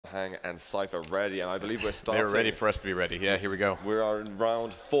DaHanG and Cypher ready, and I believe we're starting. They're ready for us to be ready. Yeah, here we go. We are in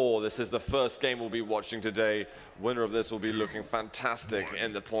round 4. This is the first game we'll be watching today. Winner of this will be looking fantastic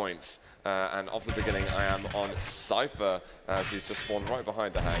in the points. And off the beginning, I am on Cypher, as he's just spawned right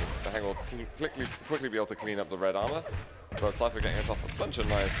behind DaHanG. DaHanG will quickly be able to clean up the red armor, but Cypher getting himself a bunch of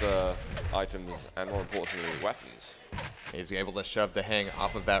nice items, and more importantly, weapons. He's able to shove DaHanG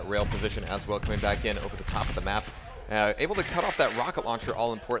off of that rail position as well, coming back in over the top of the map. Able to cut off that rocket launcher,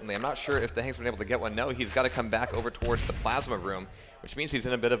 all importantly. I'm not sure if DaHanG's been able to get one. No, he's got to come back over towards the plasma room, which means he's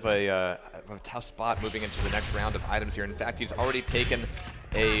in a bit of a tough spot moving into the next round of items here. In fact, he's already taken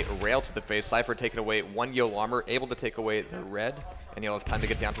a rail to the face. Cypher taking away 1 yellow armor, able to take away the red, and he'll have time to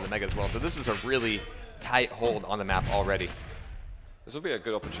get down to the mega as well. So this is a really tight hold on the map already. This will be a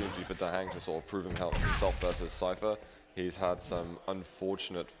good opportunity for DaHanG to sort of prove himself versus Cypher. He's had some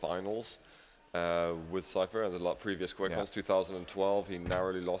unfortunate finals with Cypher in the previous QuakeCons. 2012, he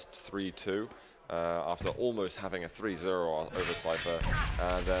narrowly lost 3-2 after almost having a 3-0 over Cypher.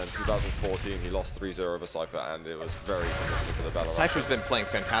 And then 2014, he lost 3-0 over Cypher, and it was very convincing for the battle. Cypher's been playing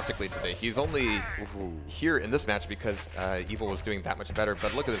fantastically today. He's only here in this match because Evil was doing that much better.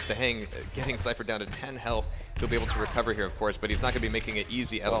 But look at this, DaHanG getting Cypher down to 10 health. He'll be able to recover here, of course, but he's not going to be making it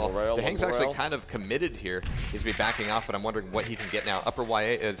easy at all. DaHanG's actually kind of committed here. He's going to be backing off, but I'm wondering what he can get now. Upper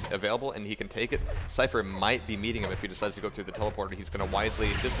YA is available, and he can take it. Cypher might be meeting him if he decides to go through the teleporter. He's going to wisely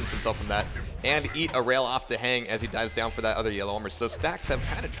distance himself from that and eat a rail off DaHanG as he dives down for that other yellow armor. So stacks have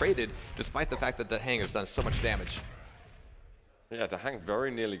kind of traded, despite the fact that DaHanG has done so much damage. Yeah, DaHanG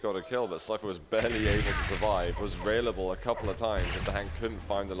very nearly got a kill, but Cypher was barely able to survive, was railable a couple of times, and DaHanG couldn't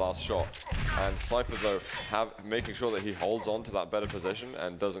find the last shot. And Cypher, though, making sure that he holds on to that better position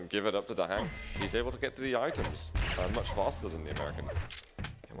and doesn't give it up to DaHanG, he's able to get to the items much faster than the American.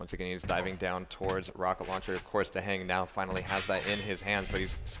 And once again, he's diving down towards rocket launcher. Of course, DaHanG now finally has that in his hands, but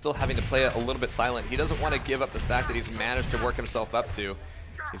he's still having to play it a little bit silent. He doesn't want to give up the stack that he's managed to work himself up to.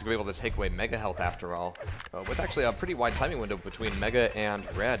 He's going to be able to take away Mega health after all, with actually a pretty wide timing window between Mega and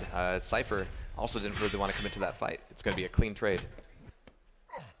Red. Cypher also didn't really want to commit to that fight. It's going to be a clean trade.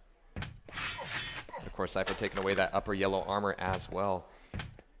 Of course, Cypher taking away that upper yellow armor as well.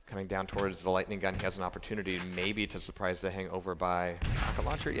 Coming down towards the lightning gun, he has an opportunity maybe to surprise DaHanG over by rocket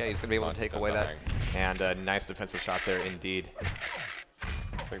launcher. Yeah, he's going to be able to take away that. And a nice defensive shot there indeed.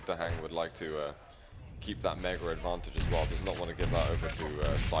 I think DaHanG would like to keep that mega advantage as well. Does not want to give that over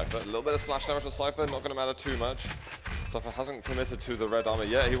to Cypher. A little bit of splash damage for Cypher, not going to matter too much. Cypher hasn't committed to the red armor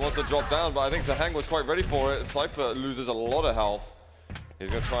yet. He wants to drop down, but I think DaHanG was quite ready for it. Cypher loses a lot of health. He's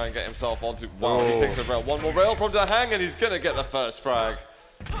going to try and get himself onto... Wow, he takes a rail. One more rail from DaHanG, and he's going to get the first frag.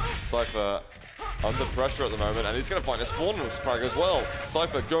 Cypher under pressure at the moment, and he's going to find a spawn frag as well.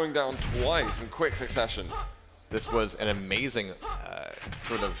 Cypher going down twice in quick succession. This was an amazing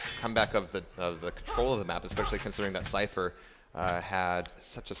sort of comeback of the control of the map, especially considering that Cypher had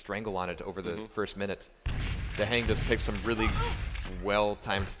such a strangle on it over the first minute. DaHanG just picked some really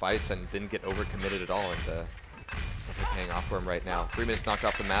well-timed fights and didn't get overcommitted at all, and it's definitely paying off for him right now. 3 minutes knocked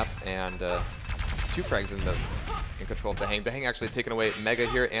off the map, and 2 frags in control of DaHanG. DaHanG actually taken away Mega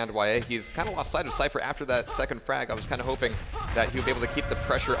here and YA. He's kind of lost sight of Cypher after that second frag. I was kind of hoping that he would be able to keep the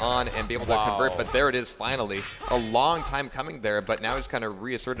pressure on and be able to convert, but there it is finally. A long time coming there, but now he's kind of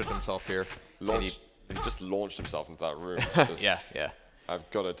reasserted himself here. He just launched himself into that room. Yeah. I've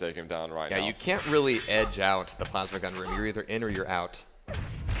got to take him down right now. Yeah, you can't really edge out the plasma gun room. You're either in or you're out.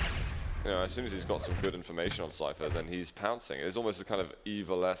 You know, as soon as he's got some good information on Cypher, then he's pouncing. It's almost a kind of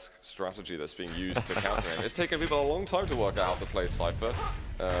evil-esque strategy that's being used to counter him. It's taken people a long time to work out how to play Cypher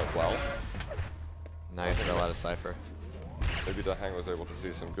well. Nice roll out of Cypher. Maybe DaHanG was able to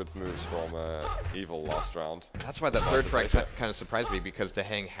see some good moves from Evil last round. That's why that third frag kind of surprised me, because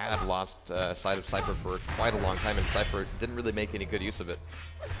DaHanG had lost sight of Cypher for quite a long time, and Cypher didn't really make any good use of it.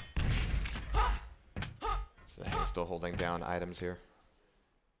 So DaHanG still holding down items here.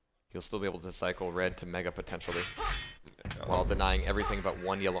 He'll still be able to cycle red to Mega potentially, while denying everything but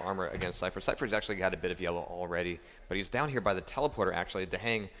 1 yellow armor against Cypher. Cypher's actually got a bit of yellow already, but he's down here by the teleporter actually.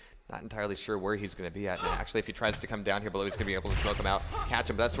 DaHanG not entirely sure where he's going to be at. And actually, if he tries to come down here below, he's going to be able to smoke him out, catch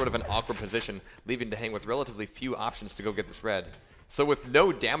him. But that's sort of an awkward position, leaving DaHanG with relatively few options to go get this red. So with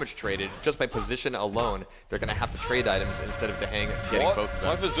no damage traded, just by position alone, they're going to have to trade items instead of DaHanG getting both of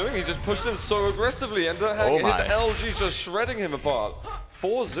them. Cypher's doing? He just pushed him so aggressively, and DaHanG, his LG just shredding him apart.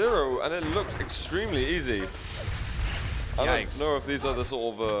 4-0, and it looked extremely easy. I don't know if these are the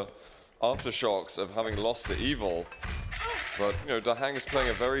sort of aftershocks of having lost to Evil, but you know, DaHanG is playing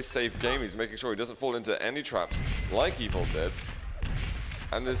a very safe game. He's making sure he doesn't fall into any traps like Evil did.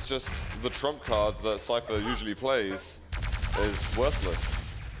 And it's just the trump card that Cypher usually plays is worthless.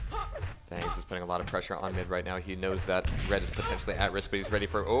 putting a lot of pressure on mid right now. He knows that red is potentially at risk, but he's ready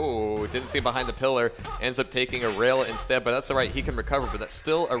for, oh, didn't see behind the pillar. Ends up taking a rail instead, but that's all right. He can recover, but that's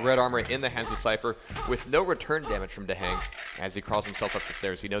still a red armor in the hands of Cypher with no return damage from DaHanG as he crawls himself up the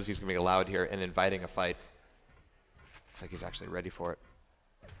stairs. He knows he's going to be allowed here and inviting a fight. Looks like he's actually ready for it.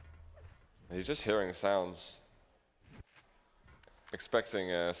 He's just hearing sounds. Expecting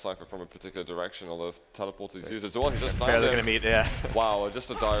Cypher from a particular direction, although teleporter's used as well. He's just barely going to meet, yeah. Wow,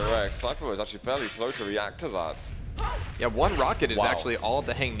 just a direct. Cypher was actually fairly slow to react to that. Yeah, one rocket is actually all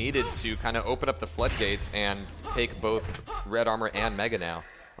DaHanG needed to kind of open up the floodgates and take both red armor and Mega now.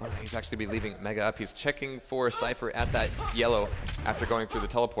 Oh, he's actually be leaving Mega up. He's checking for Cypher at that yellow after going through the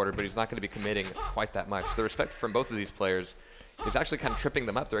teleporter, but he's not going to be committing quite that much. The respect from both of these players is actually kind of tripping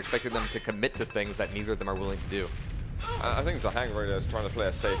them up. They're expecting them to commit to things that neither of them are willing to do. I think DaHanG really is trying to play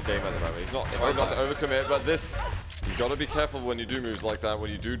a safe game at the moment. He's not trying not to overcommit, but this, you've got to be careful when you do moves like that,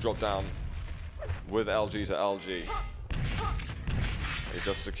 when you do drop down with LG to LG. He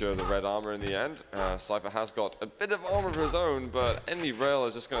just secured the red armor in the end. Cypher has got a bit of armor of his own, but any rail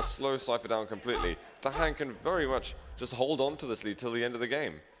is just going to slow Cypher down completely. DaHanG can very much just hold on to this lead till the end of the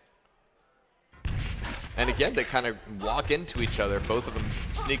game. And again, they kind of walk into each other, both of them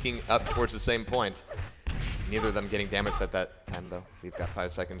sneaking up towards the same point. Neither of them getting damaged at that time, though. We've got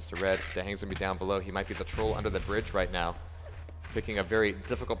 5 seconds to red. DaHanG's going to be down below. He might be the troll under the bridge right now. Picking a very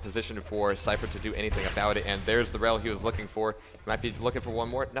difficult position for Cypher to do anything about it. And there's the rail he was looking for. He might be looking for one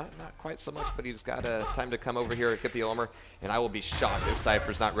more. Not quite so much, but he's got time to come over here, get the armor. And I will be shocked if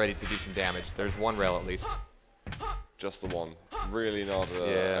Cypher's not ready to do some damage. There's one rail at least. Just the one. Really not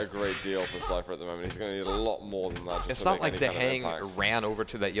a great deal for Cypher at the moment. He's going to need a lot more than that. Just it's not like DaHanG ran over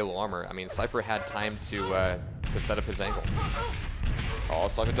to that yellow armor. I mean, Cypher had time to set up his angle. Oh,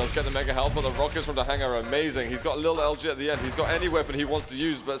 Cypher does get the mega health, but the rockets from DaHanG are amazing. He's got a little LG at the end. He's got any weapon he wants to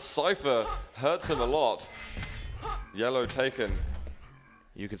use, but Cypher hurts him a lot. Yellow taken.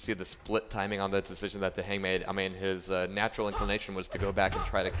 You could see the split timing on the decision that DaHanG made. I mean, his natural inclination was to go back and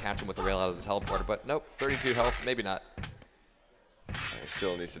try to catch him with the rail out of the teleporter, but nope, 32 health, maybe not. He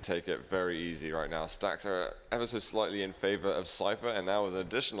still needs to take it very easy right now. Stacks are ever so slightly in favor of Cypher, and now with an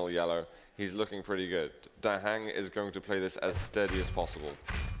additional yellow, he's looking pretty good. DaHanG is going to play this as steady as possible.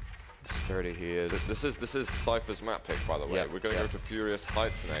 Sturdy he is. This is Cypher's map pick, by the way. We're going to go to Furious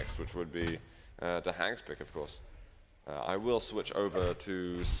Heights next, which would be DaHanG's pick, of course. I will switch over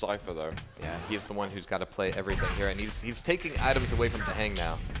to Cypher, though. Yeah, he's the one who's got to play everything here, and he's taking items away from DaHanG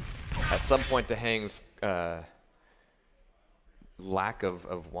now. At some point, DaHanG's lack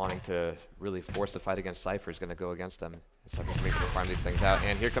of wanting to really force a fight against Cypher is going to go against them. Cypher's able to farm these things out,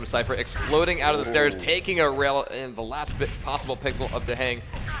 and here comes Cypher exploding out of the stairs, taking a rail in the last possible pixel of DaHanG.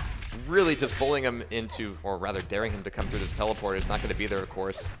 Really just bullying him into, or rather daring him to come through this teleporter. Is not going to be there, of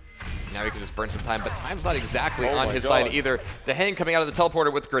course. Now he can just burn some time, but time's not exactly on his side either. DaHanG coming out of the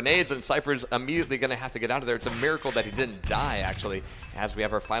teleporter with grenades, and Cypher's immediately going to have to get out of there. It's a miracle that he didn't die, actually, as we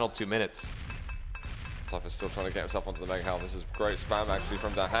have our final 2 minutes. Cypher's still trying to get himself onto the mega health. This is great spam, actually,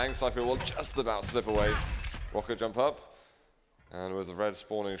 from DaHanG. Cypher will just about slip away. Rocket jump up, and with the red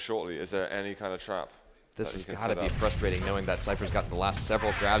spawning shortly, is there any kind of trap? This has got to be frustrating, knowing that Cypher's got the last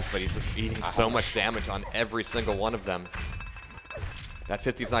several grabs, but he's just eating so much damage on every single one of them. That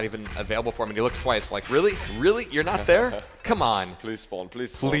 50's not even available for him, and he looks twice, like, really? Really? You're not there? Come on. Please spawn,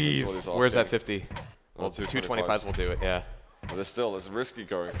 please spawn. Please. Where's that 50? Well, 225s will do it, yeah. But it's risky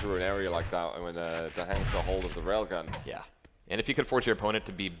going through an area like that when DaHanG's got hold of the railgun. Yeah. And if you could force your opponent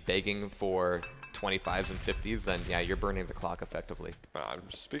to be begging for 25s and 50s, then yeah, you're burning the clock effectively.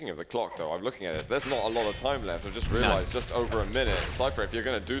 Speaking of the clock, though, I'm looking at it. There's not a lot of time left. I just realized just over a minute. Cypher, if you're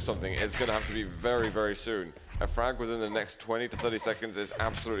going to do something, it's going to have to be very, very soon. A frag within the next 20 to 30 seconds is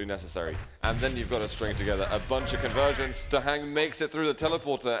absolutely necessary. And then you've got to string together a bunch of conversions. DaHanG makes it through the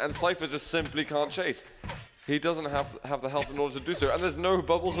teleporter, and Cypher just simply can't chase. He doesn't have the health in order to do so, and there's no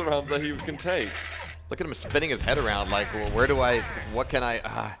bubbles around that he can take. Look at him spinning his head around like, well, where do I, what can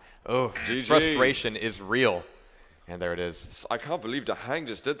I, oh, GG. Frustration is real. And there it is. I can't believe DaHanG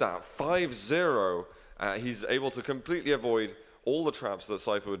just did that. 5-0. He's able to completely avoid all the traps that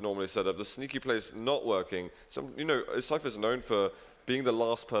Cypher would normally set up. The sneaky plays not working. Cypher's known for being the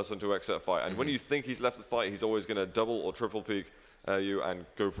last person to exit a fight. And when you think he's left the fight, he's always going to double or triple peek you and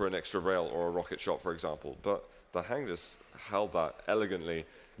go for an extra rail or a rocket shot, for example. But DaHanG just held that elegantly.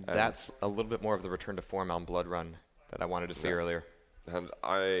 That's a little bit more of the return to form on Bloodrun that I wanted to see earlier. And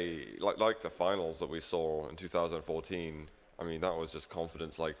I like the finals that we saw in 2014. I mean, that was just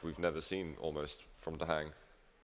confidence like we've never seen almost from DaHanG.